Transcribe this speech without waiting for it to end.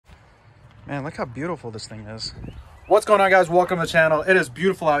Man, look how beautiful this thing is. What's going on, guys? Welcome to the channel. It is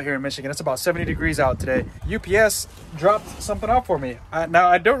beautiful out here in Michigan. It's about 70 degrees out today. UPS dropped something off for me. Now,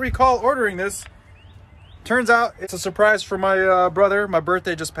 I don't recall ordering this. Turns out it's a surprise for my brother. My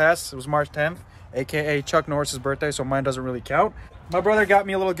birthday just passed. It was March 10th, aka Chuck Norris's birthday, so mine doesn't really count. My brother got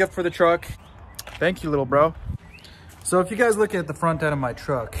me a little gift for the truck. Thank you, little bro. So if you guys look at the front end of my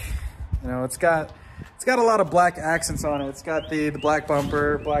truck, you know, it's got a lot of black accents on it. It's got the black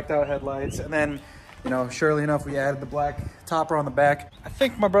bumper, blacked out headlights, and then, you know, surely enough, we added the black topper on the back. I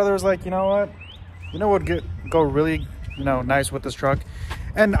think my brother was like, you know what? You know what would go really, you know, nice with this truck?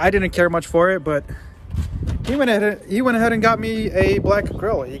 And I didn't care much for it, but he went ahead and got me a black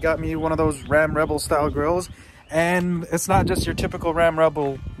grill. He got me one of those Ram Rebel style grills. And it's not just your typical Ram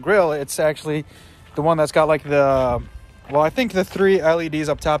Rebel grill. It's actually the one that's got like the, well, I think the 3 LEDs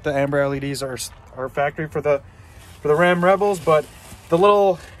up top, the amber LEDs are factory for the Ram Rebels, but the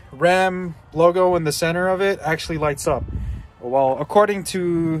little Ram logo in the center of it actually lights up. Well, according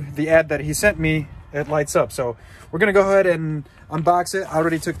to the ad that he sent me, it lights up. So we're gonna go ahead and unbox it. I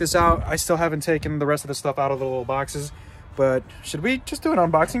already took this out. I still haven't taken the rest of the stuff out of the little boxes, but should we just do an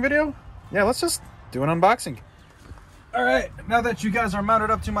unboxing video? Yeah, let's just do an unboxing. All right, now that you guys are mounted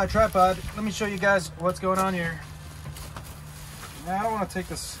up to my tripod, let me show you guys what's going on here. Now, I don't want to take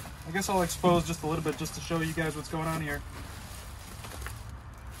this, I guess I'll expose just a little bit just to show you guys what's going on here.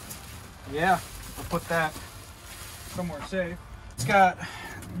 Yeah, I'll put that somewhere safe. It's got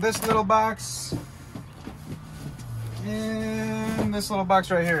this little box and this little box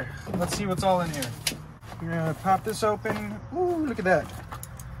right here. Let's see what's all in here. You're gonna pop this open. Ooh, look at that.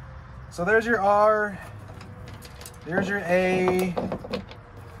 So there's your R, there's your A,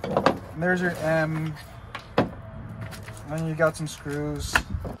 and there's your M, and then you got some screws.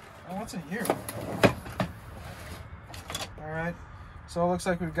 Oh, what's in here? All right. So it looks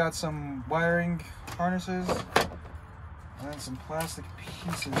like we've got some wiring harnesses and then some plastic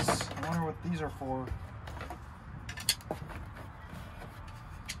pieces. I wonder what these are for.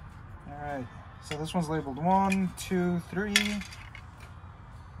 All right, so this one's labeled 1, 2, 3,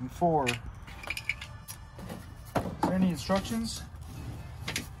 and 4. Is there any instructions?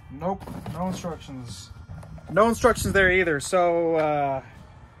 Nope, no instructions. No instructions there either. So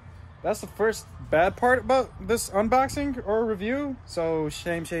that's the first bad part about this unboxing or review. So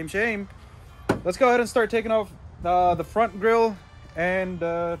shame, shame, shame. Let's go ahead and start taking off the front grille, and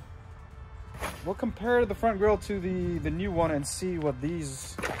we'll compare the front grille to the new one and see what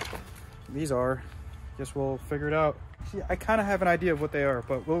these are. Guess we'll figure it out. See, I kind of have an idea of what they are,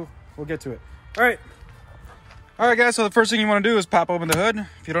 but we'll get to it. All right, guys. So the first thing you want to do is pop open the hood.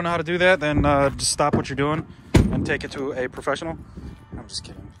 If you don't know how to do that, then just stop what you're doing and take it to a professional. I'm just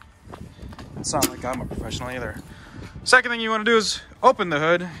kidding. It's not like I'm a professional either. Second thing you want to do is open the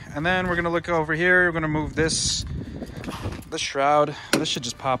hood, and then we're going to look over here. We're going to move this shroud. This should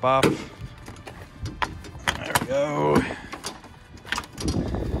just pop off. There we go.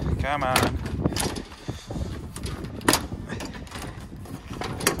 Come on.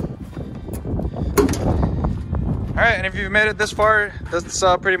 All right, and if you've made it this far, that's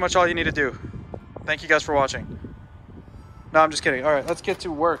pretty much all you need to do. Thank you guys for watching. No, I'm just kidding. All right, let's get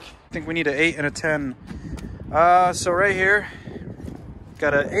to work. I think we need an 8 and a 10. So right here,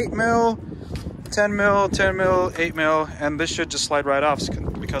 got an 8 mil, 10 mil, 10 mil, 8 mil, and this should just slide right off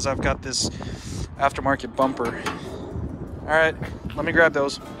because I've got this aftermarket bumper. All right, let me grab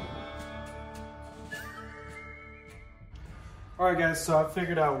those. All right, guys, so I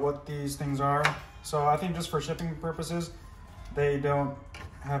figured out what these things are. So I think just for shipping purposes, they don't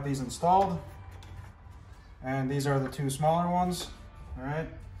have these installed. And these are the 2 smaller ones, all right?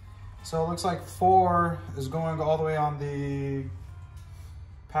 So it looks like 4 is going all the way on the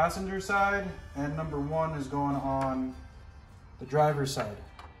passenger side, and number 1 is going on the driver's side,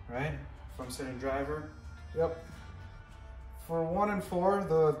 right? If I'm sitting driver, yep. For 1 and 4,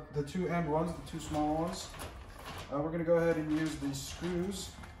 the 2 end ones, the 2 small ones, we're gonna go ahead and use these screws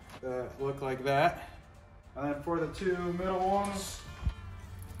that look like that. And then for the 2 middle ones,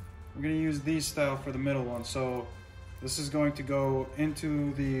 we're going to use these style for the middle one. So this is going to go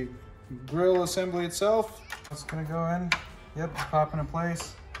into the grill assembly itself. It's going to go in, yep, pop into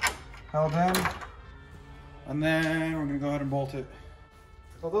place, held in, and then we're going to go ahead and bolt it.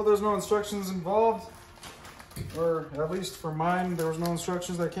 Although there's no instructions involved, or at least for mine, there was no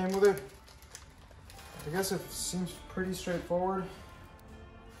instructions that came with it. I guess it seems pretty straightforward.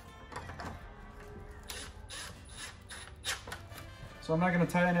 So I'm not going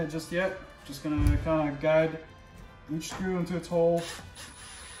to tighten it just yet. Just going to kind of guide each screw into its hole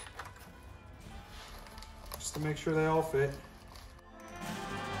just to make sure they all fit.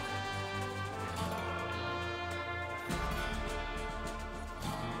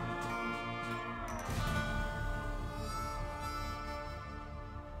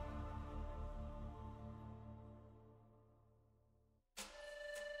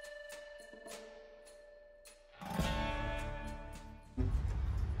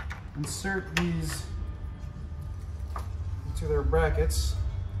 insert these into their brackets.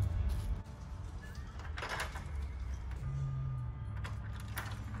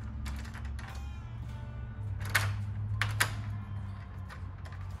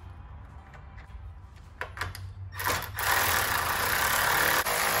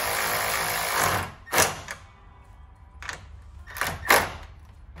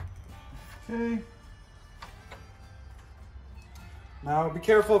 Okay. Now be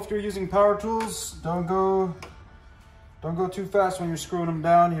careful if you're using power tools. Don't go too fast when you're screwing them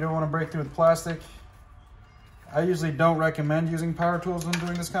down. You don't want to break through the plastic. I usually don't recommend using power tools when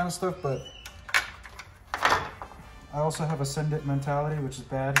doing this kind of stuff, but I also have a send it mentality, which is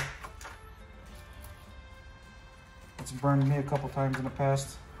bad. It's burned me a couple times in the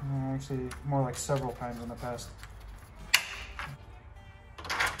past. Actually, more like several times in the past.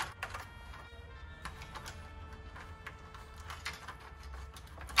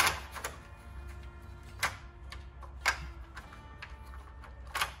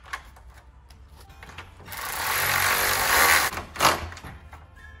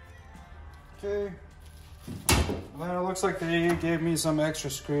 Okay, well, then it looks like they gave me some extra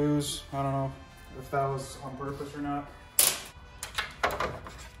screws. I don't know if that was on purpose or not.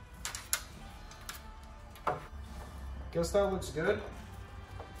 Guess that looks good.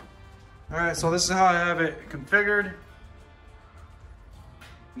 All right, so this is how I have it configured.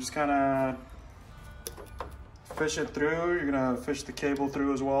 Just kind of fish it through. You're gonna fish the cable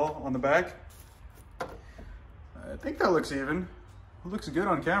through as well on the back. I think that looks even. It looks good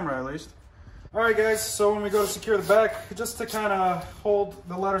on camera at least. All right guys, so when we go to secure the back, just to kind of hold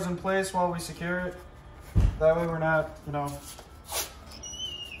the letters in place while we secure it. That way we're not, you know,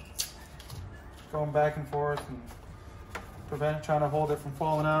 going back and forth and trying to hold it from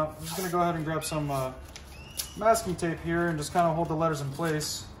falling out. I'm just gonna go ahead and grab some masking tape here and just kind of hold the letters in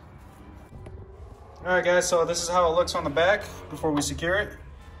place. All right guys, so this is how it looks on the back before we secure it.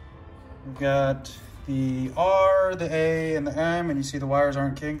 We've got the R, the A, and the M, and you see the wires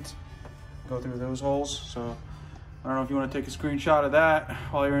aren't kinked. Go through those holes. So I don't know if you want to take a screenshot of that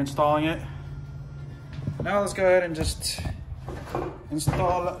while you're installing it. Now let's go ahead and just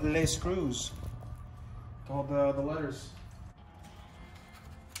install les screws to hold the letters.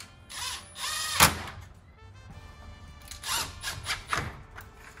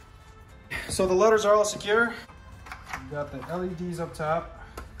 So the letters are all secure. We've got the LEDs up top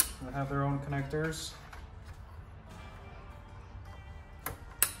that have their own connectors.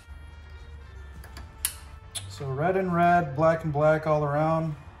 So red and red, black and black all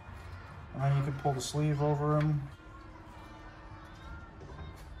around. And you can pull the sleeve over them.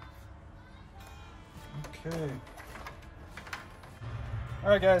 Okay. All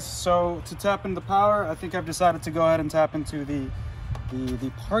right guys, so to tap into the power, I think I've decided to go ahead and tap into the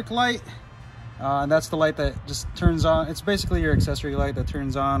park light. And that's the light that just turns on. It's basically your accessory light that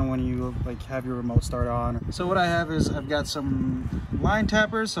turns on when you like have your remote start on. So what I have is I've got some line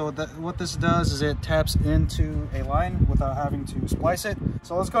tappers. So what this does is it taps into a line without having to splice it.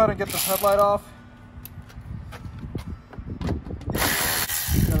 So let's go ahead and get this headlight off.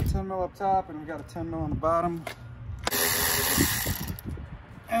 We've got a 10 mil up top and we've got a 10 mil on the bottom.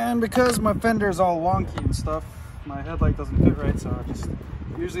 And because my fender is all wonky and stuff, my headlight doesn't fit right, so I just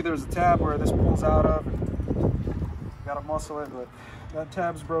usually there's a tab where this pulls out of. Gotta muscle it, but that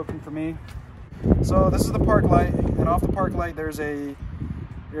tab's broken for me. So this is the park light, and off the park light there's a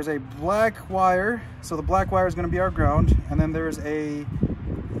black wire. So the black wire is going to be our ground, and then there's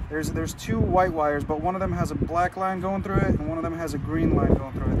two white wires, but one of them has a black line going through it, and one of them has a green line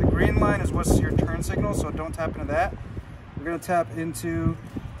going through it. The green line is what's your turn signal, so don't tap into that. We're going to tap into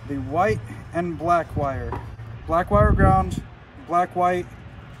the white and black wire. Black wire ground, black white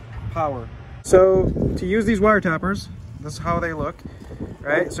power. So to use these wire tappers, this is how they look,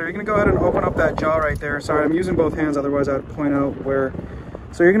 right? So you're gonna go ahead and open up that jaw right there. Sorry, I'm using both hands, otherwise I would point out where.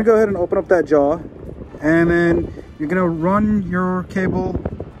 So you're gonna go ahead and open up that jaw, and then you're gonna run your cable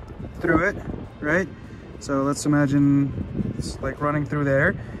through it, right? So let's imagine it's like running through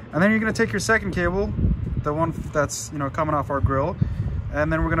there. And then you're gonna take your second cable, the one that's, you know, coming off our grill,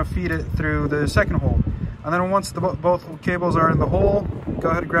 and then we're gonna feed it through the second hole. And then once both cables are in the hole, go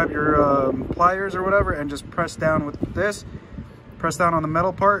ahead and grab your pliers or whatever and just press down with this. Press down on the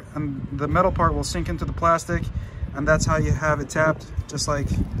metal part, and the metal part will sink into the plastic, and that's how you have it tapped, just like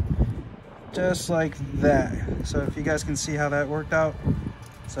that. So if you guys can see how that worked out.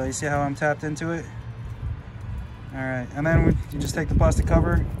 So you see how I'm tapped into it? All right, and then you just take the plastic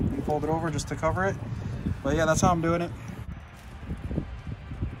cover and fold it over just to cover it. But yeah, that's how I'm doing it.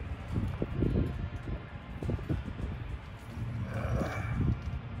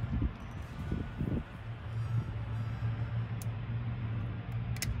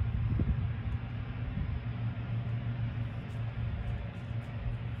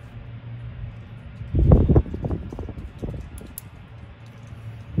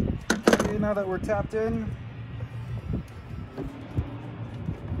 now that we're tapped in.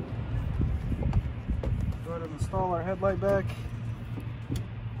 Go ahead and install our headlight back.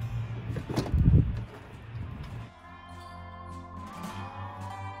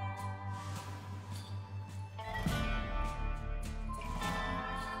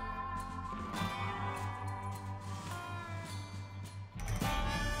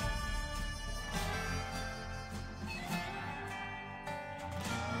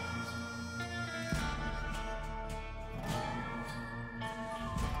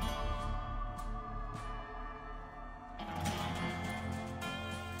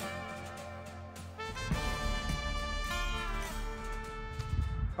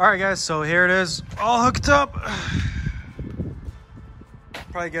 All right, guys, so here it is, all hooked up.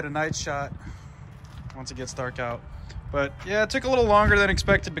 Probably get a night shot once it gets dark out. But yeah, it took a little longer than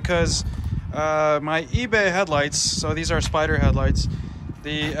expected because my eBay headlights, so these are spider headlights,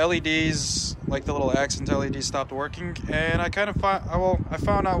 the LEDs, like the little accent LEDs, stopped working, and I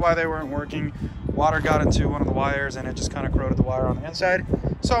found out why they weren't working. Water got into one of the wires and it just kind of corroded the wire on the inside.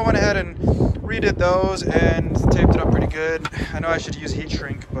 So I went ahead and redid those and taped it up pretty good. I know I should use heat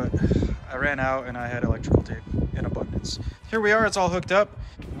shrink, but I ran out and I had electrical tape in abundance. Here we are, it's all hooked up.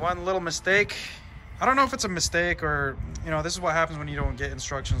 One little mistake. I don't know if it's a mistake or, you know, this is what happens when you don't get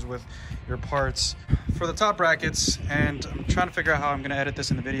instructions with your parts. For the top brackets, and I'm trying to figure out how I'm gonna edit this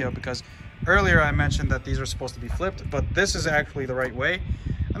in the video because earlier I mentioned that these are supposed to be flipped, but this is actually the right way.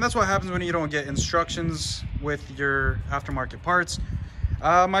 And that's what happens when you don't get instructions with your aftermarket parts.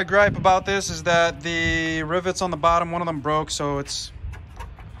 My gripe about this is that the rivets on the bottom, one of them broke, so it's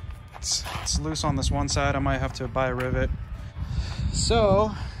loose on this one side. I might have to buy a rivet.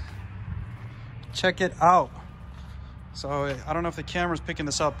 So, check it out. So, I don't know if the camera's picking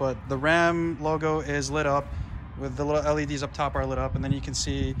this up, but the Ram logo is lit up with the little LEDs up top are lit up, and then you can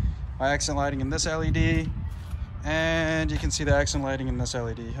see my accent lighting in this LED. And you can see the accent lighting in this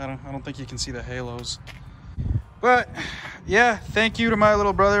LED. I don't think you can see the halos. But yeah, thank you to my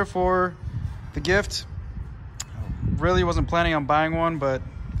little brother for the gift. Really wasn't planning on buying one, but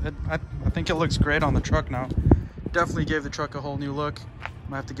I think it looks great on the truck now. Definitely gave the truck a whole new look.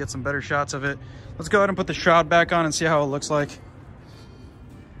 Might have to get some better shots of it. Let's go ahead and put the shroud back on and see how it looks like.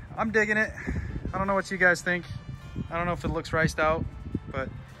 I'm digging it. I don't know what you guys think. I don't know if it looks riced out, but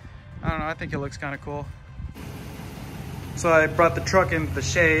I don't know. I think it looks kind of cool. So I brought the truck in the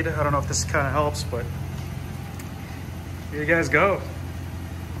shade. I don't know if this kind of helps, but here you guys go.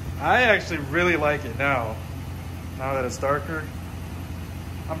 I actually really like it now that it's darker.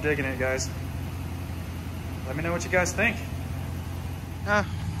 I'm digging it, guys. Let me know what you guys think.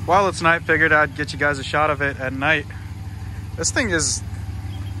 While it's night, figured I'd get you guys a shot of it at night. This thing's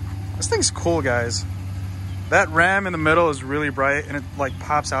cool, guys. That Ram in the middle is really bright and it like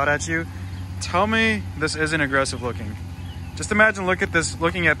pops out at you. Tell me this isn't aggressive looking. Just imagine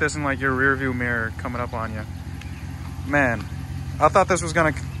looking at this in like your rear view mirror coming up on you. Man, I thought this was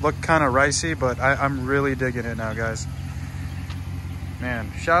gonna look kind of ricey, but I'm really digging it now, guys.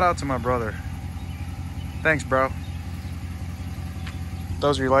 Man, shout out to my brother. Thanks, bro.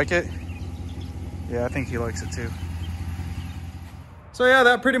 Those of you like it? Yeah, I think he likes it too. So yeah,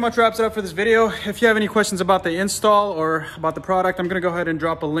 that pretty much wraps it up for this video. If you have any questions about the install or about the product, I'm gonna go ahead and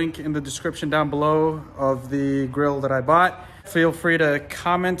drop a link in the description down below of the grill that I bought. Feel free to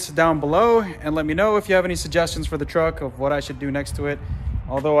comment down below and let me know if you have any suggestions for the truck of what I should do next to it.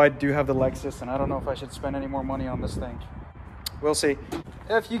 Although I do have the Lexus and I don't know if I should spend any more money on this thing. We'll see.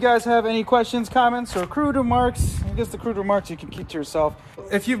 If you guys have any questions, comments, or crude remarks, I guess the crude remarks you can keep to yourself.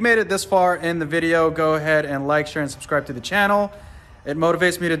 If you've made it this far in the video, go ahead and like, share, and subscribe to the channel. It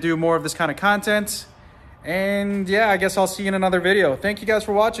motivates me to do more of this kind of content. And yeah, I guess I'll see you in another video. Thank you guys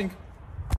for watching.